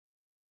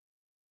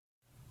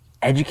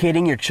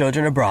educating your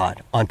children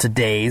abroad on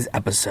today's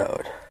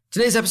episode.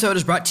 Today's episode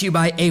is brought to you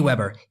by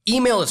Aweber.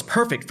 Email is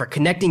perfect for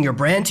connecting your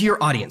brand to your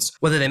audience.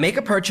 Whether they make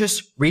a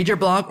purchase, read your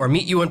blog, or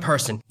meet you in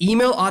person,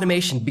 email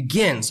automation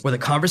begins where the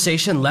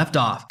conversation left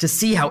off. To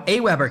see how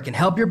Aweber can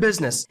help your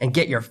business and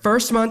get your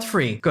first month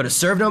free, go to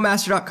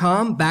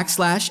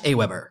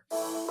servenomaster.com/Aweber.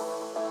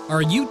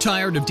 Are you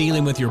tired of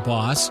dealing with your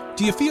boss?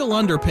 Do you feel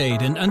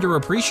underpaid and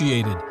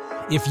underappreciated?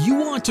 If you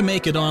want to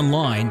make it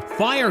online,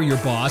 fire your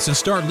boss and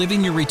start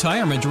living your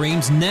retirement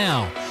dreams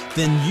now,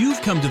 then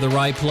you've come to the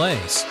right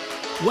place.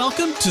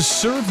 Welcome to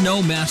Serve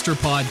No Master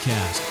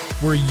Podcast,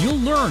 where you'll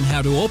learn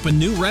how to open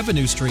new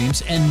revenue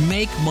streams and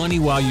make money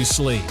while you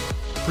sleep.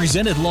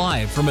 Presented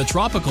live from a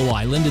tropical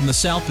island in the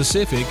South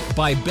Pacific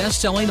by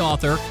best-selling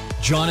author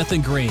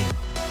Jonathan Green.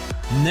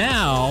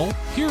 Now,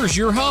 here's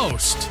your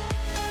host.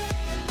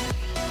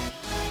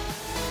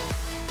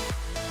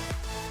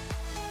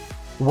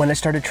 When I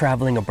started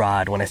traveling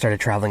abroad, when I started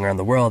traveling around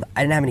the world,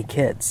 I didn't have any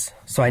kids.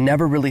 So I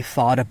never really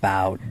thought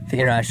about the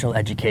international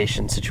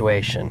education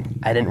situation.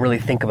 I didn't really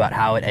think about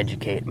how I'd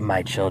educate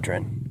my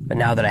children. But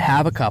now that I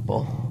have a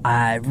couple,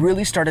 I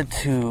really started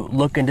to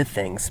look into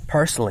things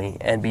personally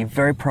and be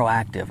very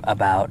proactive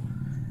about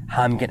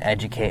how I'm going to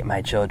educate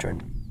my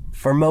children.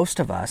 For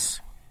most of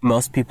us,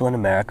 most people in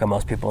America,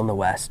 most people in the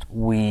West,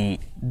 we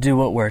do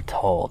what we're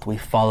told. We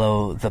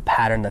follow the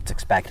pattern that's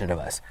expected of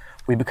us.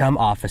 We become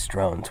office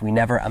drones. We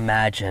never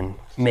imagine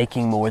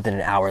making more than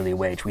an hourly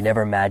wage. We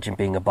never imagine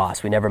being a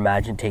boss. We never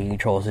imagine taking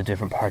control of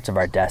different parts of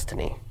our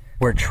destiny.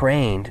 We're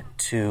trained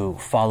to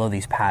follow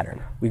these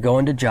patterns. We go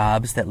into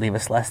jobs that leave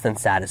us less than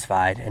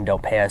satisfied and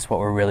don't pay us what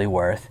we're really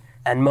worth.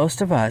 And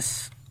most of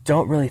us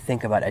don't really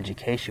think about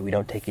education. We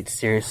don't take it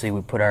seriously.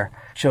 We put our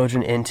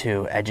children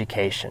into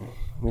education.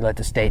 We let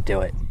the state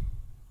do it.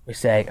 We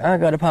say,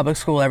 go to public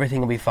school,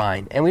 everything will be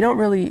fine. And we don't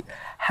really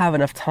have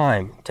enough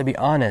time, to be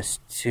honest,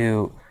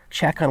 to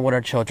check on what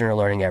our children are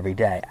learning every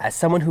day. As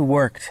someone who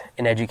worked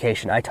in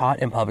education, I taught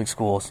in public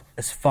schools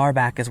as far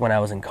back as when I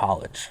was in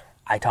college.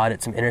 I taught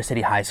at some inner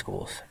city high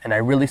schools, and I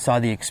really saw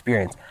the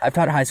experience. I've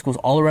taught at high schools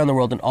all around the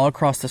world and all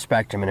across the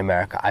spectrum in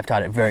America. I've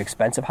taught at very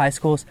expensive high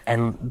schools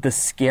and the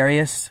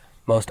scariest,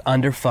 most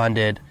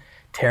underfunded,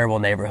 terrible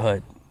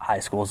neighborhood high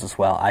schools as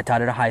well. I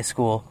taught at a high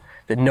school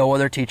that no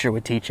other teacher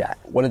would teach at.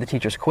 One of the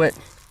teachers quit.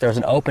 There was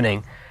an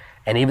opening,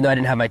 and even though I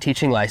didn't have my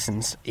teaching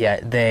license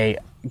yet, they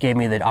gave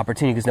me the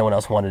opportunity because no one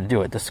else wanted to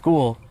do it. The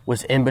school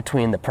was in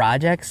between the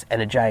projects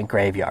and a giant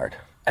graveyard.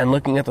 And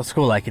looking at the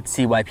school, I could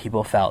see why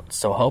people felt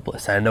so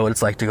hopeless. I know what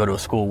it's like to go to a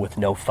school with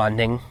no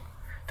funding.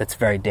 That's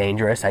very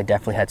dangerous. I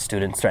definitely had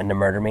students threaten to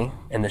murder me.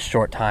 In the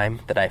short time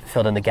that I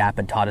filled in the gap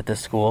and taught at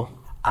this school,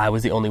 I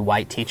was the only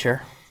white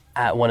teacher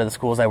at one of the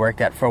schools I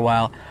worked at for a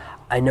while.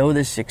 I know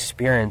this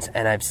experience,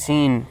 and I've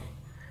seen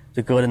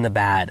the good and the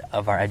bad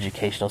of our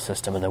educational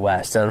system in the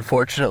West. And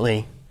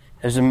unfortunately,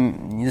 there's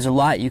a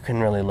lot you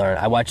can really learn.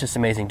 I watched this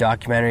amazing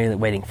documentary,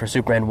 Waiting for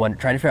Superman 1,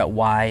 trying to figure out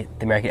why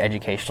the American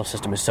educational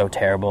system is so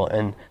terrible.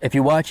 And if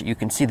you watch it, you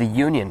can see the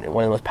union,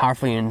 one of the most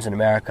powerful unions in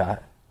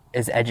America,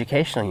 is the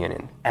educational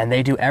union. And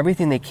they do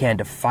everything they can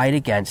to fight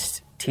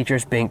against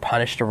teachers being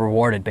punished or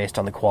rewarded based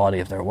on the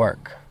quality of their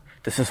work.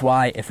 This is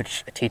why if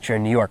a teacher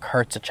in New York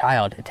hurts a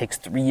child, it takes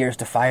 3 years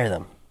to fire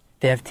them.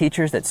 They have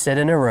teachers that sit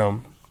in a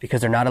room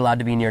because they're not allowed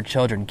to be near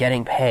children,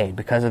 getting paid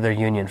because of their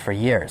union for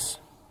years.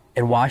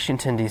 In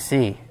Washington,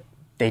 D.C.,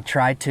 they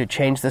tried to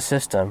change the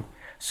system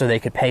so they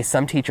could pay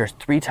some teachers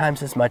 3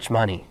 times as much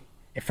money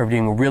for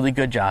doing a really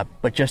good job,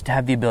 but just to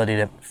have the ability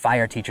to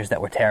fire teachers that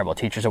were terrible,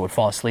 teachers that would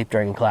fall asleep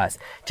during class,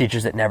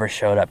 teachers that never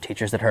showed up,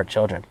 teachers that hurt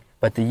children.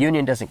 But the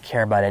union doesn't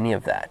care about any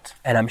of that.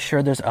 And I'm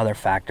sure there's other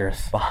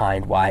factors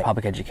behind why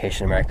public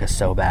education in America is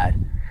so bad.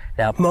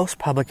 Now, most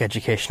public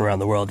education around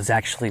the world is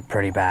actually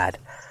pretty bad.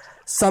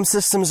 Some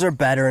systems are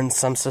better and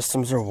some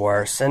systems are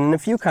worse. And in a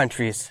few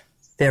countries,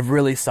 they have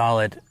really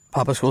solid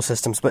public school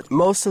systems, but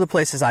most of the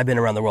places I've been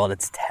around the world,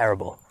 it's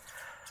terrible.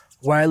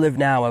 Where I live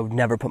now, I would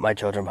never put my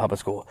children in public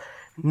school.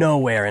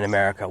 Nowhere in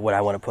America would I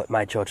want to put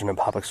my children in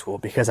public school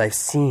because I've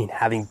seen,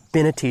 having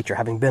been a teacher,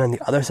 having been on the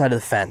other side of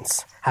the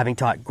fence, having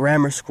taught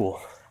grammar school,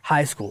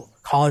 high school,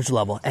 college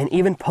level, and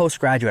even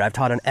postgraduate. I've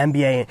taught an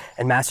MBA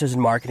and Master's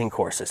in Marketing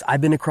courses. I've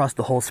been across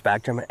the whole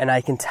spectrum, and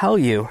I can tell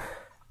you,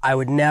 I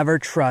would never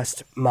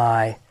trust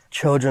my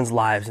children's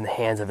lives in the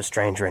hands of a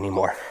stranger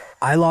anymore.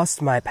 I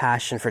lost my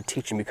passion for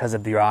teaching because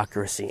of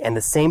bureaucracy, and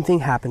the same thing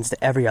happens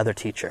to every other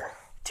teacher.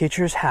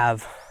 Teachers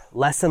have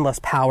less and less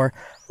power,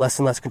 less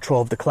and less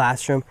control of the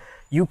classroom.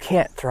 You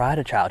can't throw out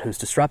a child who's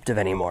disruptive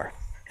anymore.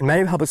 In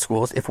many public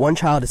schools, if one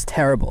child is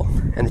terrible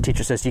and the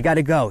teacher says, you got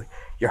to go,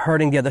 you're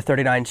hurting the other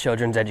 39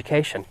 children's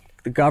education,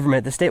 the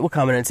government, the state will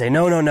come in and say,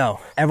 no,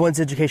 everyone's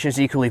education is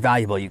equally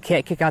valuable. You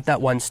can't kick out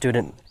that one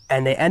student.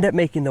 And they end up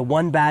making the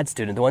one bad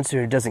student, the one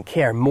student who doesn't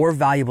care, more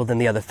valuable than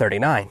the other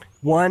 39.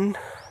 One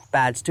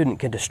bad student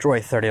can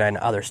destroy 39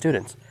 other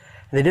students.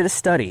 And they did a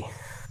study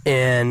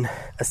in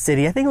a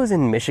city, I think it was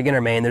in Michigan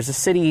or Maine. There's a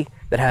city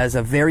that has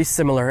a very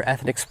similar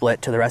ethnic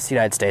split to the rest of the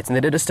United States. And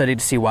they did a study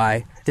to see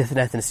why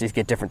different ethnicities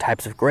get different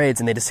types of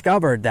grades. And they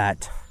discovered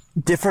that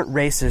different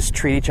races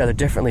treat each other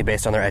differently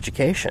based on their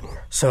education.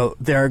 So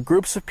there are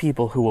groups of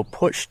people who will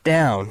push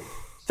down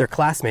their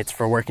classmates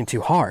for working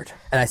too hard.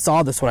 And I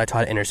saw this when I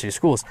taught at inner city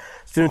schools.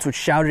 Students would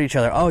shout at each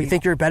other, oh, you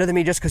think you're better than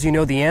me just because you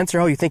know the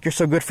answer? Oh, you think you're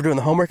so good for doing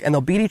the homework? And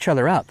they'll beat each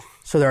other up.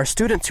 So there are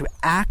students who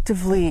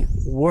actively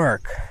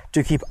work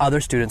to keep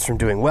other students from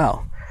doing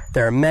well.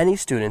 There are many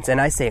students,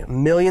 and I say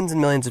millions and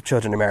millions of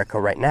children in America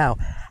right now,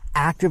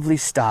 actively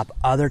stop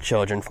other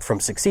children from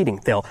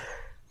succeeding. They'll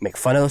make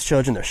fun of those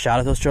children, they'll shout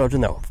at those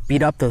children, they'll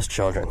beat up those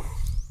children.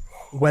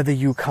 Whether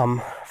you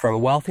come from a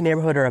wealthy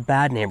neighborhood or a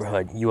bad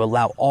neighborhood, you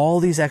allow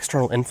all these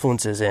external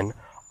influences in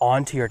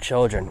onto your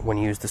children when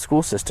you use the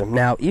school system.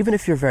 Now, even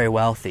if you're very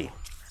wealthy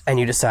and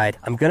you decide,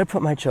 I'm going to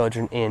put my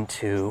children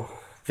into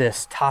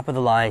this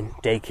top-of-the-line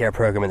daycare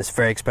program in this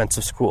very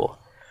expensive school,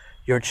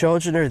 your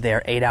children are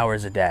there 8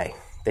 hours a day.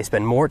 They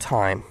spend more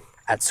time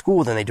at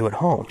school than they do at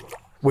home,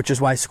 which is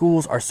why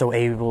schools are so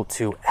able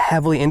to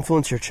heavily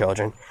influence your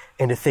children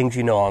into things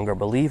you no longer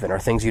believe in or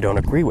things you don't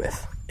agree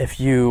with. If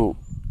you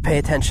pay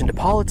attention to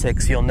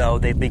politics, you'll know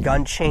they've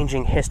begun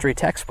changing history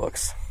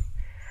textbooks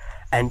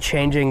and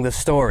changing the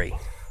story.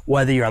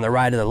 Whether you're on the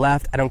right or the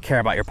left, I don't care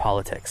about your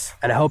politics.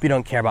 And I hope you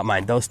don't care about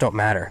mine. Those don't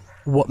matter.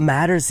 What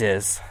matters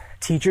is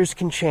teachers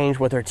can change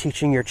what they're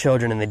teaching your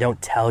children and they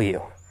don't tell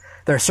you.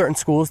 There are certain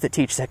schools that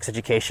teach sex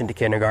education to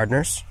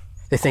kindergartners.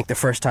 They think the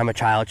first time a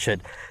child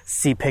should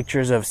see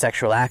pictures of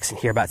sexual acts and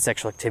hear about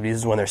sexual activities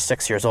is when they're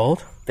 6 years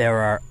old. There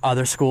are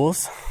other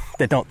schools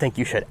that don't think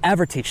you should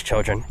ever teach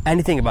children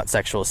anything about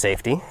sexual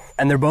safety.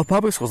 And they're both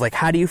public schools. Like,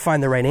 how do you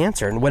find the right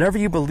answer? And whatever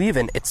you believe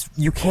in,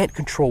 you can't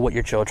control what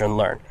your children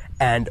learn.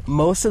 And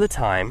most of the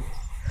time,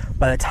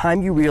 by the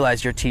time you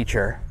realize your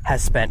teacher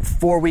has spent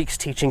 4 weeks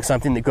teaching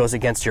something that goes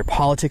against your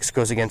politics,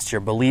 goes against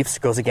your beliefs,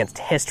 goes against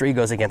history,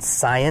 goes against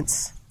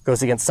science,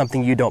 goes against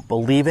something you don't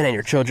believe in, and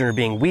your children are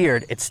being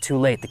weird, it's too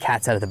late. The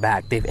cat's out of the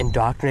bag. They've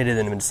indoctrinated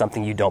them into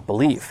something you don't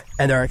believe.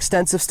 And there are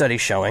extensive studies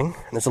showing,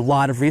 and there's a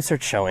lot of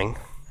research showing,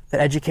 that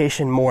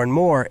education more and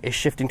more is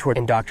shifting toward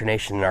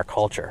indoctrination in our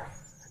culture.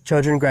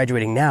 Children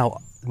graduating now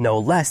know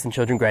less than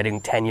children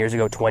graduating 10 years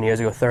ago, 20 years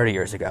ago, 30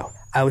 years ago.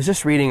 I was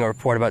just reading a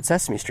report about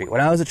Sesame Street.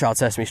 When I was a child,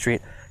 Sesame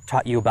Street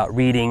taught you about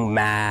reading,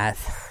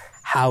 math,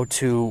 how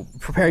to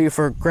prepare you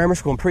for grammar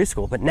school and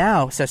preschool. But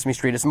now Sesame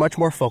Street is much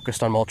more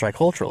focused on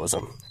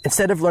multiculturalism.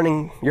 Instead of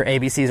learning your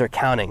ABCs or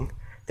counting,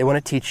 they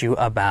want to teach you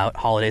about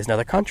holidays in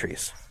other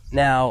countries.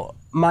 Now,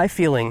 my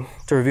feeling,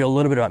 to reveal a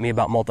little bit about me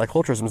about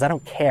multiculturalism, is I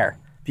don't care.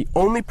 The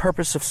only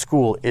purpose of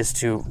school is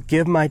to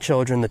give my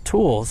children the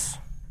tools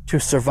to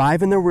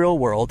survive in the real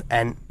world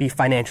and be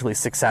financially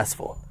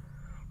successful.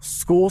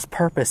 School's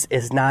purpose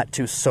is not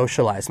to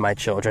socialize my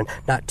children,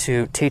 not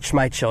to teach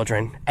my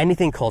children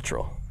anything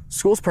cultural.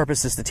 School's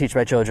purpose is to teach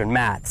my children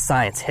math,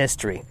 science,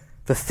 history,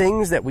 the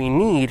things that we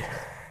need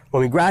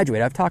when we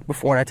graduate. I've talked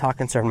before, and I talk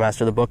in Servant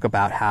Master, the book,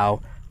 about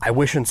how I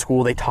wish in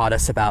school they taught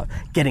us about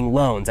getting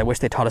loans. I wish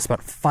they taught us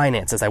about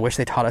finances. I wish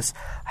they taught us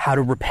how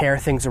to repair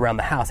things around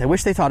the house. I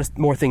wish they taught us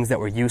more things that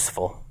were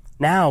useful.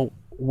 Now,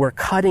 we're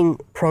cutting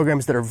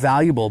programs that are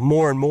valuable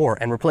more and more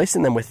and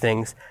replacing them with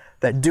things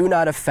that do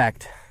not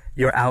affect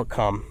your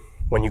outcome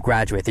when you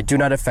graduate. They do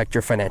not affect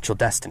your financial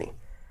destiny.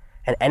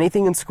 And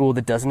anything in school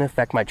that doesn't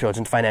affect my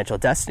children's financial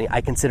destiny,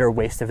 I consider a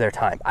waste of their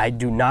time. I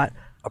do not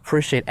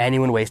appreciate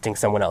anyone wasting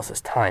someone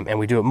else's time, and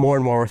we do it more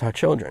and more with our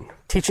children.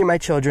 Teaching my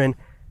children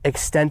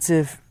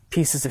extensive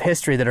pieces of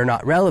history that are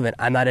not relevant,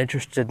 I'm not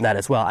interested in that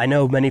as well. I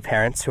know many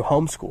parents who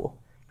homeschool,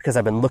 because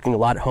I've been looking a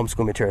lot at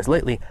homeschool materials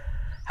lately,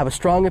 have a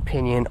strong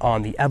opinion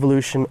on the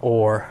evolution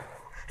or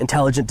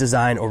intelligent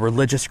design or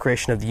religious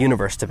creation of the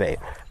universe debate.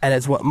 And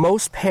it's what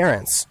most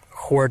parents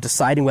who are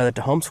deciding whether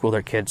to homeschool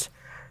their kids,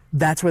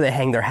 that's where they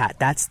hang their hat.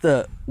 That's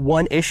the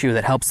one issue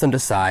that helps them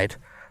decide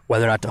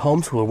whether or not to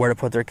homeschool or where to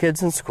put their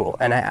kids in school.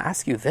 And I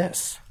ask you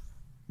this,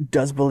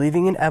 does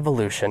believing in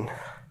evolution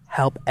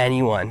help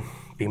anyone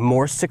be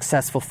more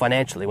successful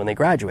financially when they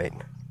graduate?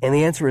 And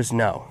the answer is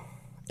no.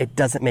 It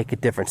doesn't make a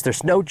difference.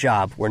 There's no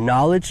job where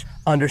knowledge,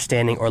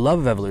 understanding, or love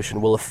of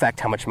evolution will affect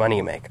how much money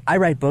you make. I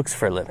write books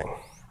for a living.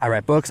 I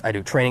write books, I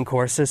do training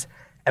courses.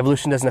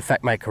 Evolution doesn't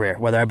affect my career.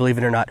 Whether I believe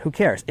it or not, who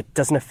cares? It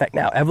doesn't affect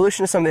now.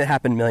 Evolution is something that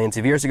happened millions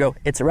of years ago.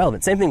 It's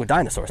irrelevant. Same thing with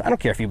dinosaurs. I don't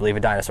care if you believe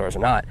in dinosaurs or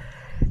not.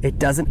 It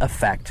doesn't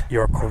affect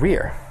your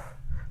career.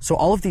 So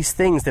all of these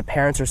things that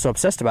parents are so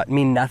obsessed about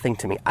mean nothing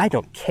to me. I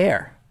don't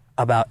care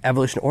about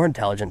evolution or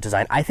intelligent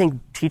design. I think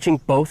teaching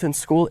both in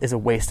school is a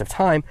waste of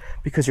time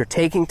because you're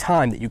taking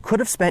time that you could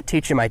have spent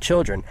teaching my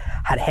children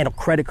how to handle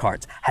credit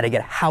cards, how to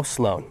get a house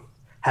loan,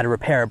 how to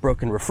repair a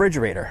broken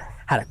refrigerator,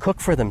 how to cook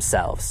for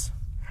themselves,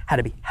 how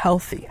to be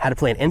healthy, how to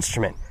play an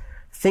instrument.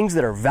 Things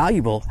that are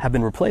valuable have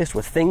been replaced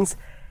with things,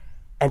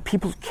 and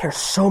people care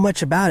so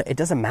much about it, it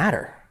doesn't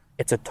matter.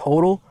 It's a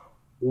total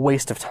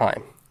waste of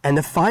time. And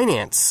the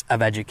finance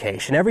of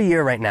education, every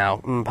year right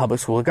now in public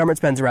school, the government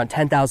spends around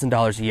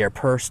 $10,000 a year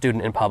per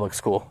student in public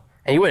school.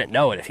 And you wouldn't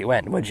know it if you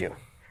went, would you?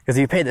 Because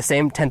if you paid the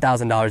same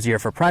 $10,000 a year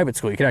for private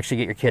school, you could actually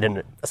get your kid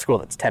in a school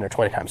that's 10 or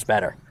 20 times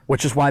better.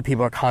 which is why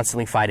people are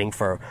constantly fighting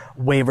for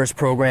waivers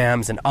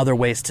programs and other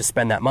ways to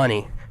spend that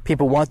money.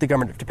 People want the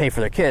government to pay for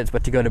their kids,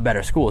 but to go to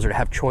better schools or to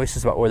have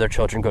choices about where their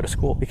children go to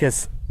school.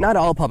 Because not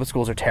all public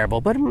schools are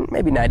terrible, but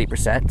maybe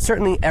 90%.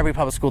 Certainly every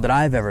public school that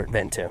I've ever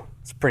been to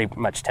is pretty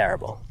much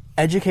terrible.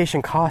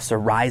 Education costs are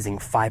rising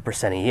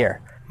 5% a year.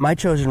 My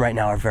children right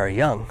now are very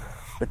young,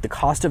 but the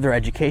cost of their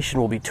education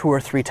will be 2 or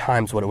 3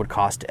 times what it would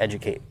cost to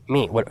educate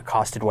me, what it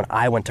costed when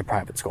I went to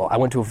private school. I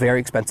went to a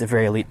very expensive,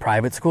 very elite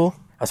private school.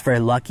 I was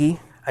very lucky.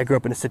 I grew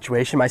up in a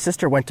situation, my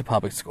sister went to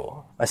public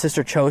school. My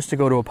sister chose to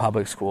go to a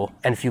public school,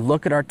 and if you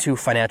look at our 2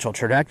 financial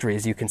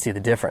trajectories, you can see the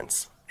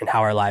difference in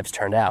how our lives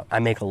turned out. I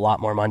make a lot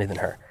more money than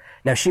her.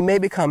 Now, she may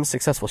become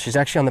successful. She's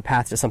actually on the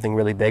path to something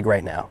really big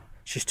right now.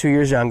 She's 2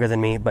 years younger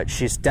than me, but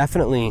she's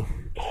definitely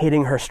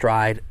hitting her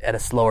stride at a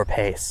slower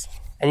pace.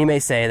 And you may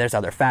say there's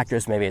other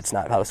factors, maybe it's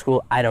not public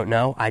school. I don't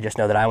know. I just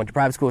know that I went to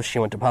private school, she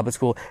went to public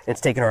school, and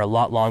it's taken her a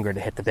lot longer to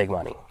hit the big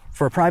money.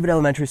 For a private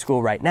elementary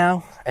school right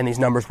now, and these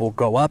numbers will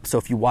go up, so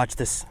if you watch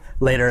this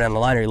later down the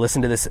line or you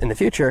listen to this in the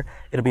future,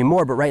 it'll be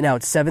more, but right now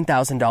it's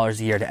 $7,000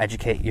 a year to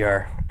educate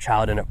your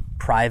child in a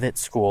private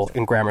school,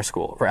 in grammar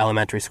school, for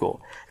elementary school.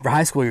 For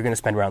high school, you're going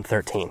to spend around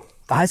 $13,000.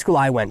 The high school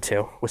I went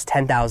to was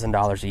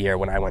 $10,000 a year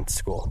when I went to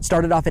school. It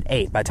started off at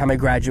 $8,000. By the time I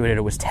graduated,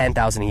 it was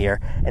 $10,000 a year,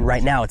 and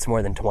right now it's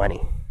more than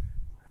 $20,000.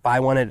 If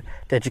I wanted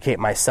to educate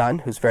my son,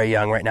 who's very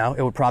young right now,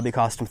 it would probably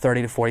cost him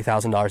 $30,000 to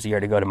 $40,000 a year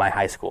to go to my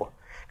high school,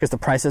 because the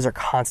prices are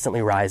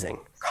constantly rising,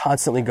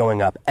 constantly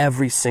going up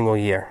every single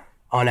year.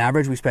 On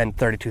average, we spend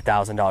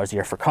 $32,000 a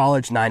year for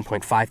college,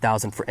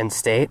 $9,500 for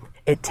in-state.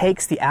 It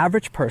takes the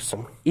average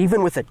person,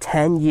 even with a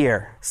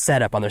 10-year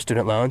setup on their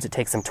student loans, it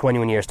takes them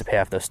 21 years to pay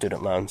off those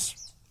student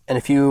loans. And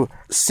if you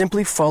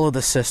simply follow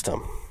the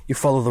system, you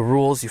follow the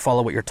rules, you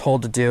follow what you're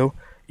told to do,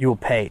 you will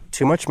pay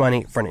too much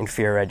money for an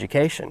inferior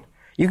education.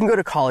 You can go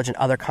to college in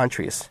other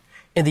countries.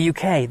 In the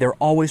UK, they're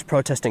always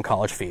protesting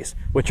college fees,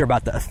 which are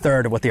about a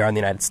third of what they are in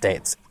the United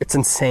States. It's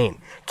insane.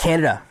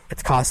 Canada,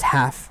 it costs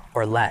half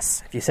or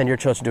less. If you send your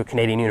children to a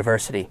Canadian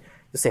university,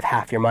 you'll save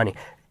half your money.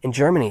 In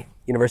Germany,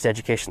 university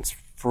education's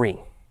free.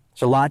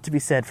 There's a lot to be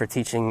said for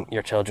teaching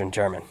your children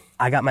German.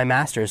 I got my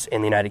master's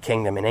in the United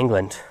Kingdom in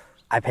England.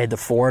 I paid the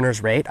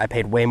foreigner's rate. I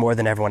paid way more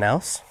than everyone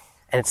else.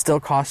 And it still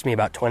cost me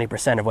about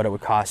 20% of what it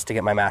would cost to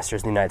get my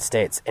master's in the United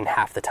States in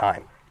half the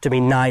time. It took me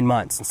 9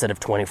 months instead of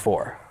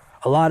 24.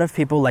 A lot of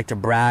people like to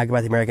brag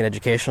about the American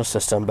educational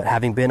system, but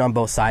having been on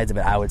both sides of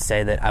it, I would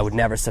say that I would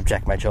never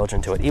subject my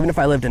children to it. Even if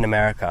I lived in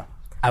America,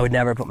 I would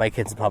never put my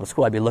kids in public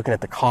school. I'd be looking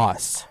at the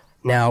costs.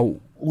 Now,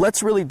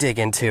 let's really dig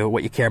into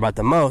what you care about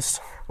the most,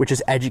 which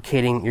is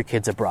educating your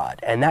kids abroad.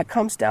 And that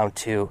comes down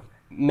to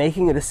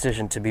making a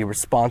decision to be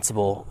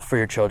responsible for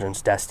your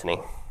children's destiny.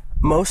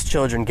 Most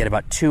children get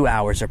about 2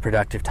 hours of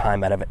productive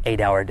time out of an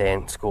 8-hour day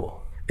in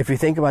school. If you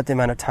think about the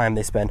amount of time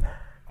they spend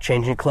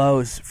changing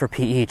clothes for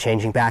PE,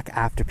 changing back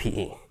after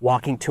PE,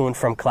 walking to and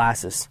from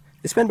classes,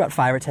 they spend about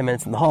 5 or 10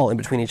 minutes in the hall in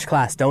between each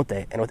class, don't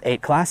they? And with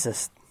 8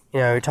 classes,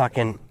 you're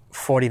talking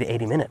 40 to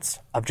 80 minutes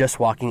of just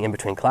walking in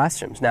between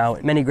classrooms. Now,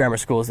 in many grammar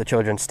schools, the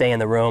children stay in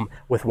the room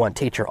with one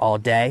teacher all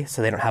day,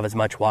 so they don't have as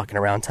much walking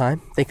around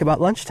time. Think about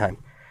lunchtime.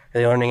 Are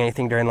they learning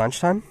anything during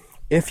lunchtime?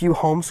 If you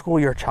homeschool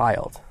your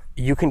child,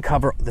 you can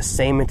cover the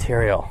same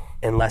material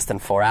in less than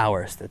 4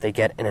 hours that they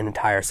get in an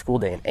entire school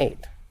day in 8.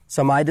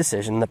 So my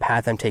decision, the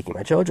path I'm taking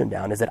my children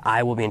down, is that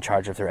I will be in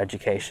charge of their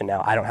education.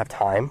 Now, I don't have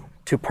time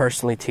to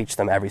personally teach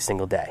them every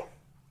single day.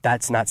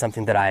 That's not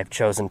something that I've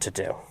chosen to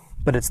do.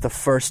 But it's the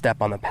first step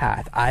on the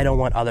path. I don't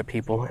want other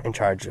people in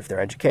charge of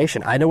their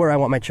education. I know where I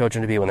want my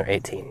children to be when they're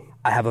 18.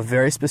 I have a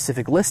very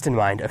specific list in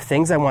mind of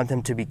things I want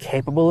them to be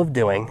capable of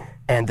doing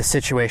and the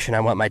situation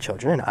I want my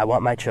children in. I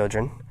want my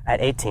children at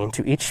 18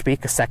 to each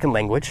speak a second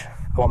language.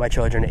 I want my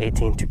children at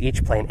 18 to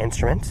each play an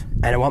instrument.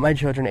 And I want my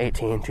children at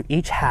 18 to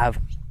each have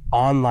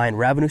online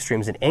revenue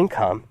streams and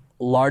income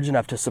large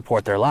enough to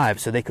support their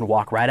lives so they can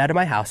walk right out of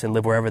my house and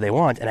live wherever they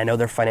want, and I know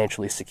they're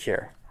financially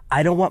secure.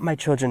 I don't want my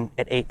children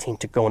at 18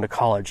 to go into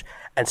college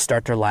and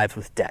start their lives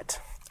with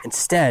debt.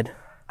 Instead,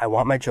 I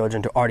want my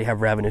children to already have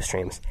revenue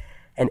streams.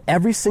 And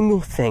every single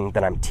thing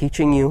that I'm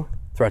teaching you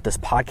throughout this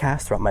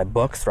podcast, throughout my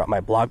books, throughout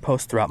my blog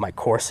posts, throughout my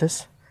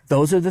courses,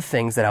 those are the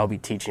things that I'll be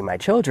teaching my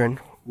children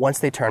once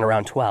they turn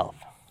around 12.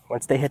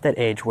 Once they hit that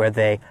age where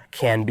they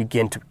can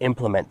begin to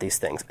implement these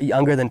things.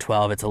 Younger than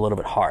 12, it's a little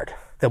bit hard.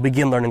 They'll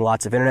begin learning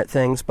lots of internet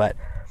things, but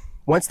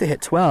once they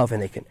hit 12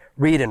 and they can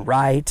read and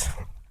write,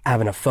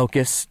 having a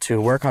focus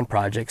to work on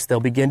projects, they'll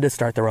begin to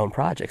start their own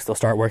projects. They'll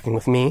start working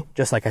with me,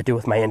 just like I do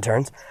with my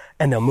interns,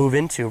 and they'll move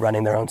into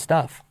running their own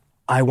stuff.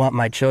 I want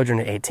my children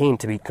at 18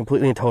 to be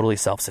completely and totally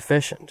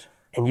self-sufficient.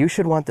 And you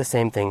should want the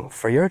same thing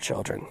for your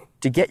children.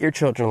 To get your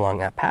children along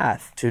that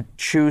path, to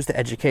choose the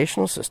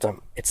educational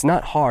system, it's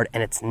not hard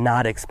and it's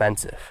not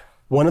expensive.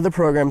 One of the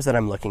programs that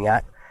I'm looking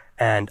at,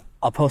 and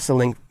I'll post a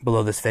link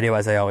below this video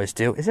as I always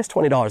do, is just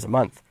 $20 a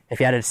month. If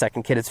you added a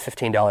second kid, it's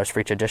 $15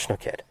 for each additional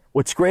kid.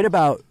 What's great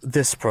about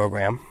this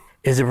program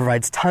is it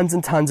provides tons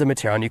and tons of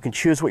material and you can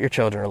choose what your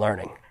children are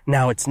learning.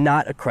 Now, it's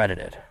not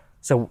accredited.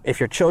 So if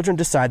your children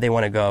decide they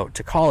want to go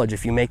to college,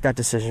 if you make that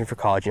decision for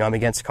college, I'm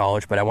against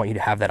college, but I want you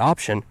to have that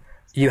option,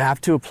 you have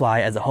to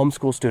apply as a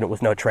homeschool student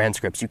with no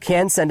transcripts. You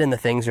can send in the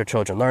things your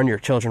children learn. Your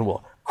children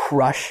will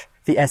crush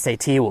the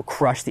SAT, will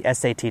crush the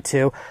SAT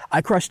too.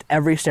 I crushed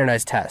every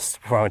standardized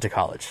test before I went to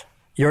college.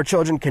 Your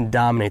children can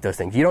dominate those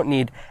things. You don't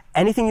need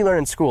anything you learn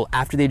in school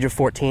after the age of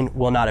 14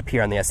 will not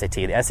appear on the SAT.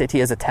 The SAT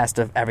is a test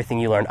of everything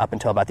you learn up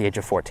until about the age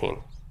of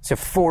 14. So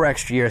 4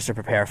 extra years to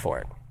prepare for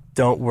it.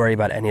 Don't worry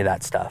about any of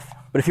that stuff.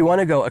 But if you want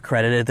to go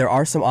accredited, there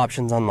are some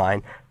options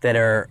online that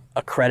are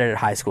accredited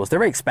high schools. They're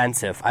very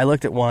expensive. I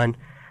looked at one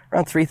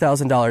around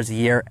 $3,000 a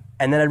year,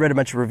 and then I read a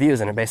bunch of reviews,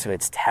 and basically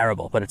it's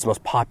terrible, but it's the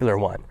most popular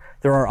one.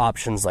 There are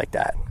options like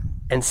that.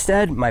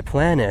 Instead, my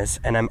plan is,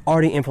 and I'm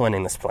already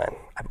implementing this plan,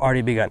 I've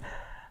already begun.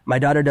 My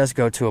daughter does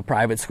go to a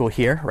private school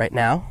here right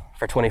now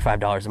for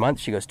 $25 a month.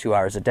 She goes 2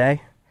 hours a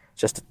day.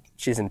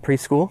 She's in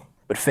preschool.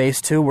 But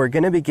phase 2, we're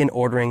going to begin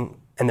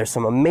ordering, and there's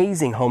some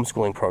amazing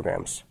homeschooling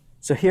programs.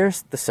 So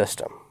here's the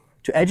system.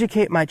 To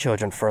educate my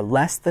children for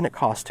less than it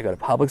costs to go to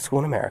public school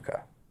in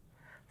America,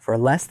 for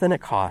less than it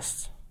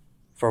costs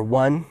for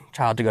one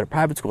child to go to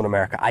private school in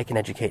America, I can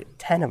educate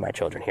 10 of my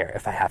children here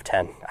if I have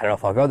 10. I don't know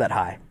if I'll go that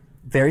high.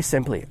 Very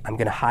simply, I'm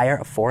going to hire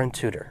a foreign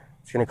tutor.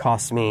 It's going to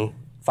cost me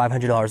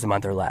 $500 a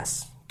month or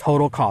less.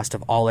 Total cost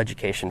of all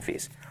education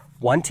fees.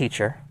 One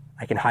teacher,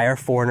 I can hire a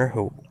foreigner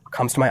who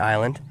comes to my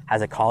island,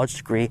 has a college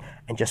degree,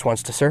 and just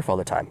wants to surf all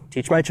the time.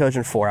 Teach my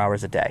children 4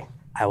 hours a day.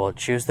 I will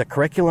choose the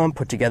curriculum,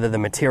 put together the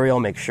material,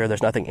 make sure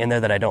there's nothing in there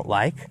that I don't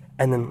like,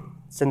 and then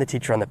send the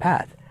teacher on the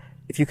path.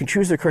 If you can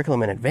choose the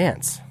curriculum in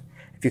advance,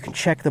 if you can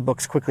check the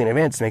books quickly in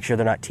advance to make sure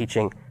they're not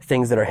teaching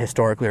things that are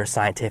historically or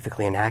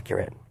scientifically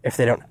inaccurate, if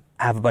they don't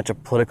have a bunch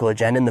of political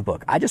agenda in the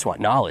book, I just want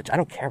knowledge. I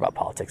don't care about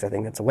politics. I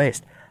think that's a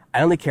waste.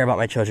 I only care about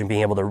my children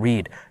being able to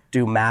read,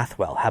 do math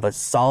well, have a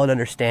solid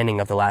understanding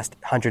of the last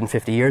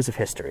 150 years of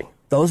history.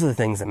 Those are the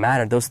things that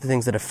matter. Those are the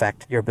things that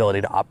affect your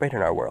ability to operate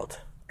in our world.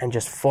 And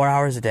just 4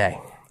 hours a day,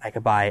 I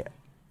could buy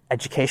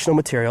educational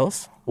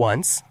materials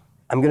once.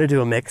 I'm going to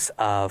do a mix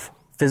of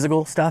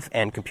physical stuff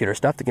and computer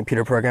stuff. The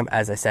computer program,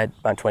 as I said,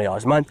 about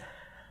 $20 a month.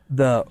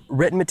 The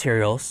written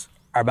materials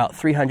are about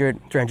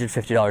 $300,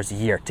 $350 a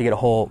year to get a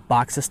whole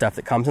box of stuff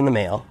that comes in the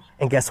mail.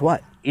 And guess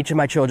what? Each of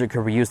my children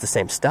can reuse the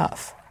same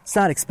stuff. It's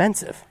not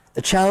expensive.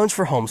 The challenge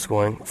for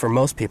homeschooling for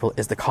most people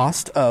is the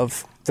cost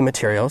of the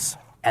materials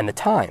and the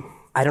time.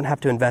 I don't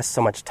have to invest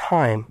so much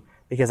time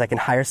because I can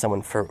hire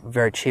someone for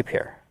very cheap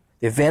here.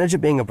 The advantage of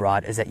being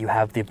abroad is that you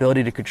have the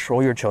ability to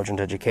control your children's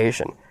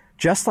education.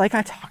 Just like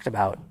I talked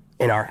about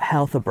in our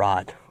Health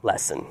Abroad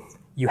lesson,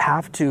 you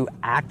have to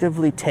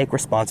actively take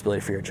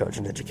responsibility for your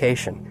children's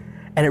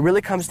education. And it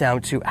really comes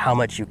down to how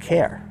much you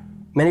care.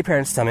 Many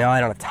parents tell me, I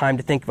don't have time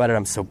to think about it.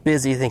 I'm so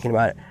busy thinking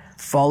about it.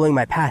 Following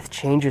my path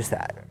changes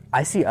that.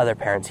 I see other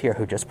parents here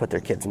who just put their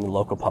kids in the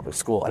local public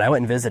school, and I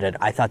went and visited.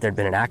 I thought there'd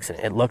been an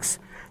accident.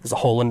 There's a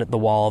hole in the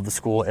wall of the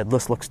school. It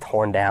looks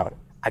torn down.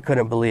 I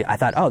couldn't believe, I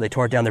thought, they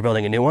tore it down, they're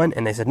building a new one.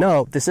 And they said,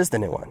 no, this is the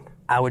new one.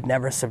 I would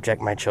never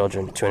subject my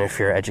children to an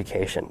inferior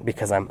education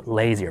because I'm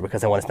lazy or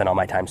because I want to spend all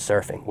my time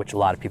surfing, which a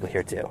lot of people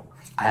here do.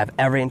 I have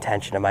every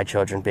intention of my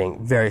children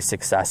being very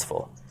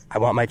successful. I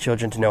want my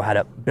children to know how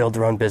to build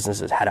their own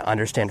businesses, how to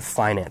understand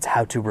finance,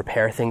 how to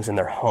repair things in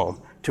their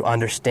home, to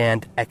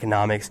understand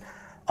economics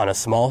on a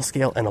small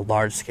scale and a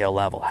large scale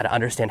level, how to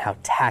understand how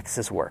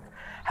taxes work,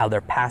 how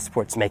their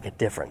passports make a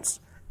difference.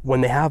 When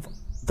they have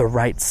the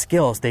right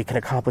skills, they can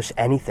accomplish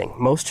anything.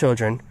 Most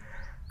children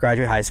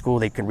graduate high school,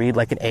 they can read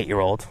like an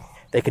 8-year-old,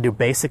 they can do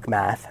basic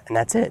math, and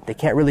that's it. They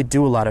can't really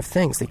do a lot of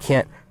things. They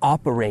can't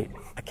operate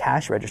a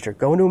cash register.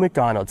 Go into a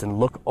McDonald's and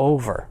look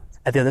over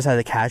at the other side of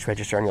the cash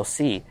register and you'll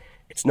see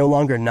it's no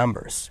longer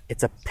numbers.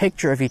 It's a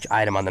picture of each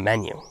item on the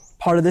menu.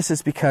 Part of this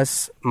is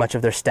because much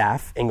of their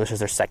staff, English is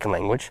their second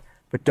language,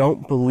 but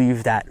don't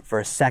believe that for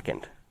a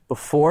second.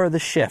 Before the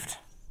shift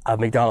of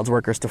McDonald's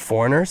workers to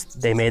foreigners,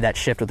 they made that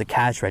shift with the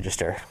cash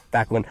register.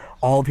 Back when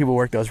all the people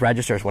worked those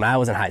registers when I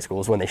was in high school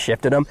was when they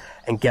shifted them.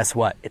 And guess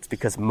what? It's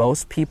because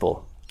most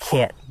people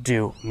can't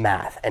do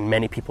math and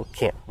many people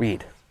can't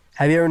read.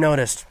 Have you ever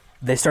noticed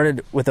they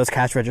started with those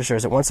cash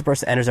registers that once the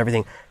person enters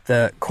everything,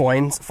 the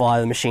coins fall out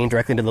of the machine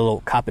directly into the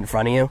little cup in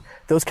front of you?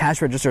 Those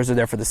cash registers are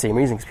there for the same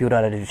reason because people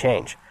don't know how to do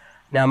change.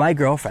 Now, my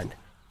girlfriend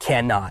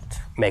cannot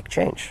make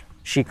change.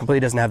 She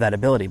completely doesn't have that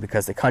ability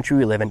because the country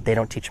we live in, they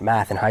don't teach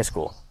math in high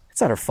school. It's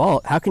not her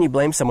fault. How can you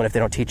blame someone if they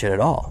don't teach it at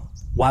all?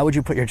 Why would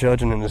you put your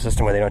children in a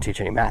system where they don't teach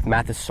any math?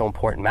 Math is so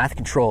important. Math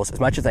controls, as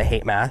much as I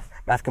hate math,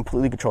 math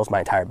completely controls my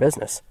entire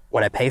business.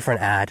 When I pay for an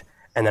ad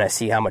and then I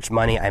see how much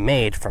money I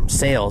made from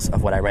sales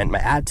of what I rent my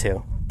ad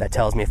to, that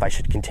tells me if I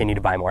should continue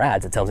to buy more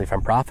ads. It tells me if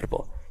I'm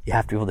profitable. You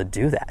have to be able to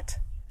do that.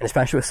 And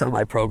especially with some of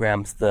my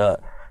programs, the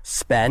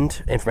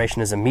spend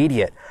information is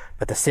immediate,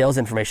 but the sales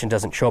information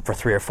doesn't show up for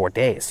 3 or 4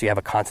 days. So you have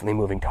a constantly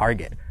moving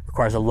target. It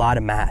requires a lot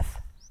of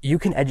math. You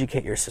can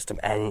educate your system,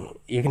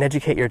 you can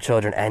educate your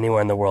children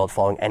anywhere in the world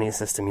following any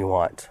system you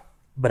want.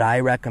 But I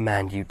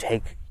recommend you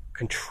take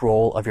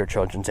control of your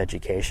children's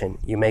education.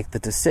 You make the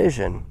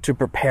decision to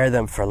prepare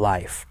them for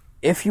life.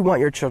 If you want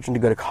your children to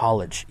go to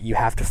college, you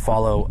have to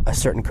follow a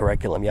certain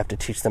curriculum. You have to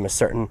teach them a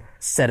certain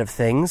set of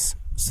things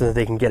so that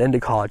they can get into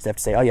college. They have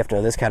to say, oh, you have to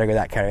know this category,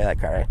 that category, that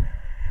category.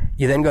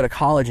 You then go to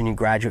college and you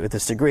graduate with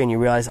this degree and you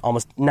realize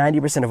almost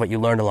 90% of what you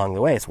learned along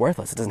the way is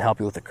worthless. It doesn't help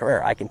you with a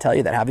career. I can tell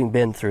you that having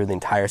been through the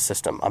entire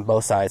system on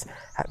both sides,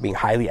 being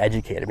highly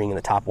educated, being in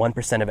the top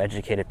 1% of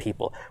educated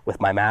people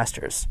with my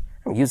master's,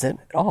 I don't use it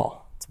at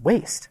all. It's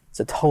waste. It's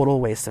a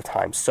total waste of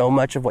time. So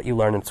much of what you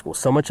learn in school,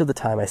 so much of the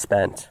time I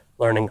spent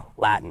learning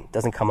Latin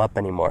doesn't come up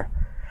anymore.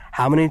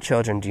 How many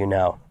children do you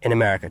know in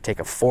America take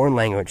a foreign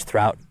language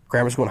throughout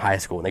grammar school and high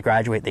school, and they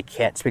graduate, they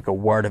can't speak a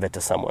word of it to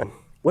someone?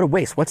 What a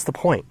waste. What's the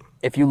point?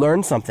 If you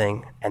learn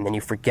something and then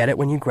you forget it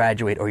when you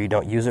graduate or you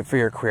don't use it for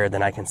your career,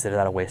 then I consider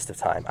that a waste of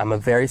time. I'm a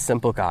very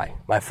simple guy.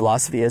 My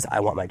philosophy is I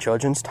want my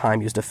children's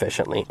time used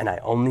efficiently, and I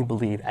only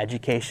believe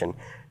education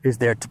is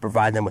there to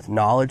provide them with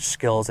knowledge,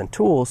 skills, and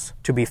tools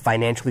to be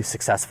financially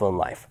successful in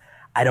life.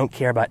 I don't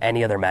care about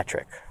any other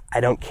metric. I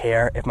don't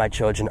care if my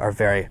children are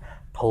very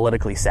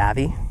politically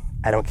savvy.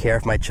 I don't care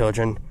if my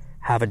children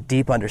have a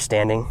deep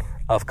understanding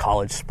of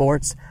college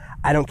sports.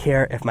 I don't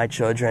care if my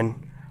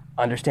children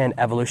understand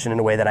evolution in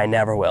a way that I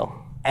never will.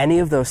 Any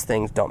of those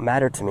things don't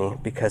matter to me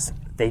because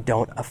they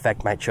don't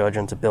affect my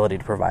children's ability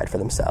to provide for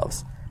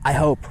themselves. I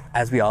hope,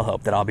 as we all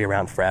hope, that I'll be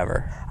around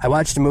forever. I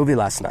watched a movie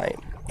last night,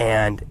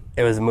 and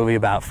it was a movie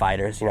about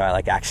fighters. You know, I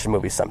like action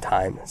movies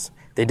sometimes.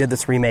 They did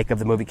this remake of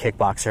the movie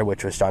Kickboxer,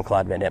 which was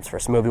Jean-Claude Van Damme's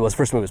first movie. Well, his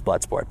first movie was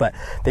Bloodsport, but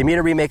they made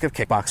a remake of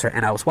Kickboxer,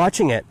 and I was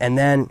watching it, and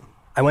then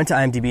I went to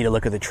IMDb to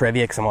look at the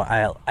trivia because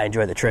I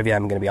enjoy the trivia,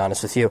 I'm going to be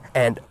honest with you.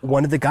 And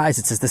one of the guys,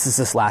 it says, this is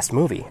his last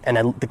movie.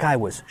 And the guy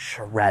was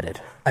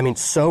shredded. I mean,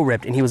 so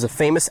ripped. And he was a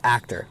famous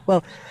actor.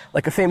 Well,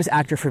 like a famous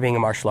actor for being a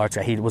martial arts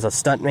guy. He was a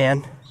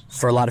stuntman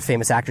for a lot of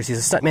famous actors. He's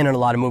a stuntman in a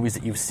lot of movies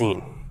that you've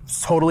seen.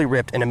 Totally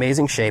ripped, in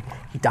amazing shape.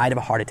 He died of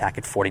a heart attack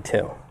at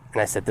 42.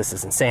 And I said, this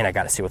is insane. I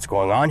got to see what's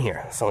going on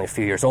here. He's only a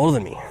few years older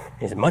than me.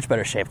 He's in much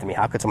better shape than me.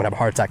 How could someone have a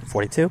heart attack at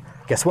 42?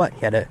 Guess what?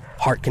 He had a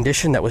heart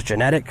condition that was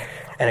genetic,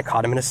 and it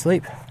caught him in his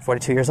sleep.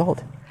 42 years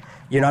old.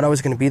 You're not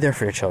always going to be there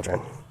for your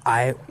children.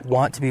 I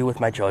want to be with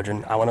my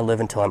children. I want to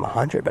live until I'm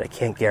 100, but I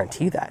can't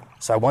guarantee that.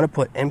 So I want to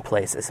put in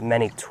place as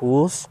many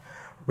tools,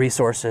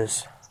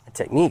 resources, and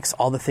techniques,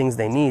 all the things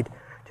they need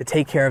to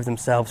take care of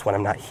themselves when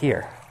I'm not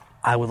here.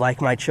 I would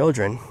like my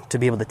children to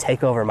be able to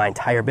take over my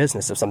entire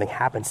business if something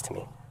happens to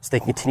me, so they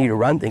can continue to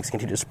run things,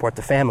 continue to support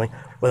the family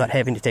without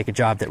having to take a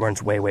job that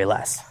earns way, way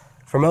less.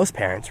 For most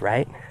parents,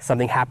 right,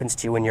 something happens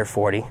to you when you're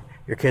 40,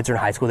 your kids are in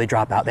high school, they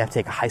drop out, they have to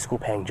take a high school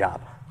paying job.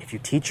 If you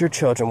teach your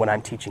children what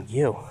I'm teaching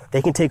you,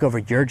 they can take over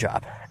your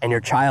job, and your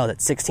child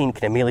at 16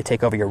 can immediately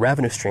take over your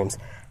revenue streams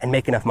and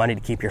make enough money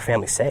to keep your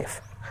family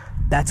safe.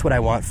 That's what I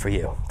want for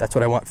you. That's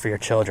what I want for your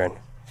children.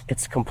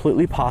 It's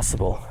completely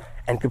possible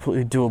and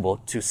completely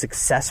doable to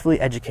successfully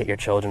educate your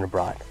children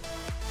abroad.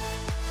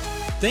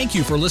 Thank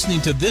you for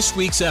listening to this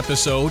week's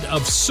episode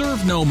of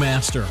Serve No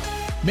Master.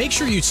 Make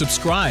sure you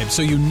subscribe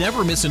so you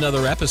never miss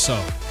another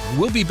episode.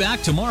 We'll be back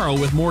tomorrow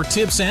with more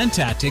tips and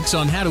tactics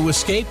on how to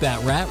escape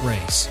that rat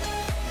race.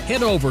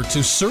 Head over to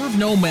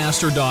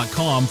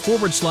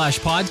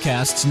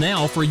servenomaster.com/podcasts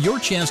now for your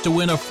chance to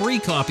win a free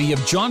copy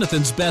of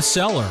Jonathan's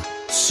bestseller,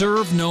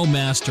 Serve No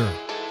Master.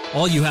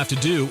 All you have to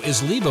do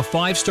is leave a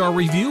 5-star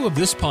review of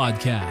this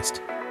podcast.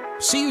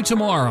 See you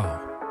tomorrow.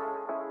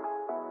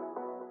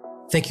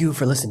 Thank you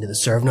for listening to the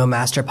Serve No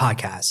Master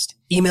podcast.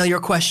 Email your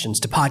questions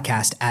to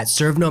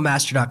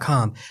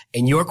podcast@servenomaster.com,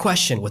 and your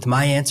question with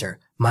my answer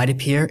might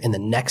appear in the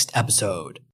next episode.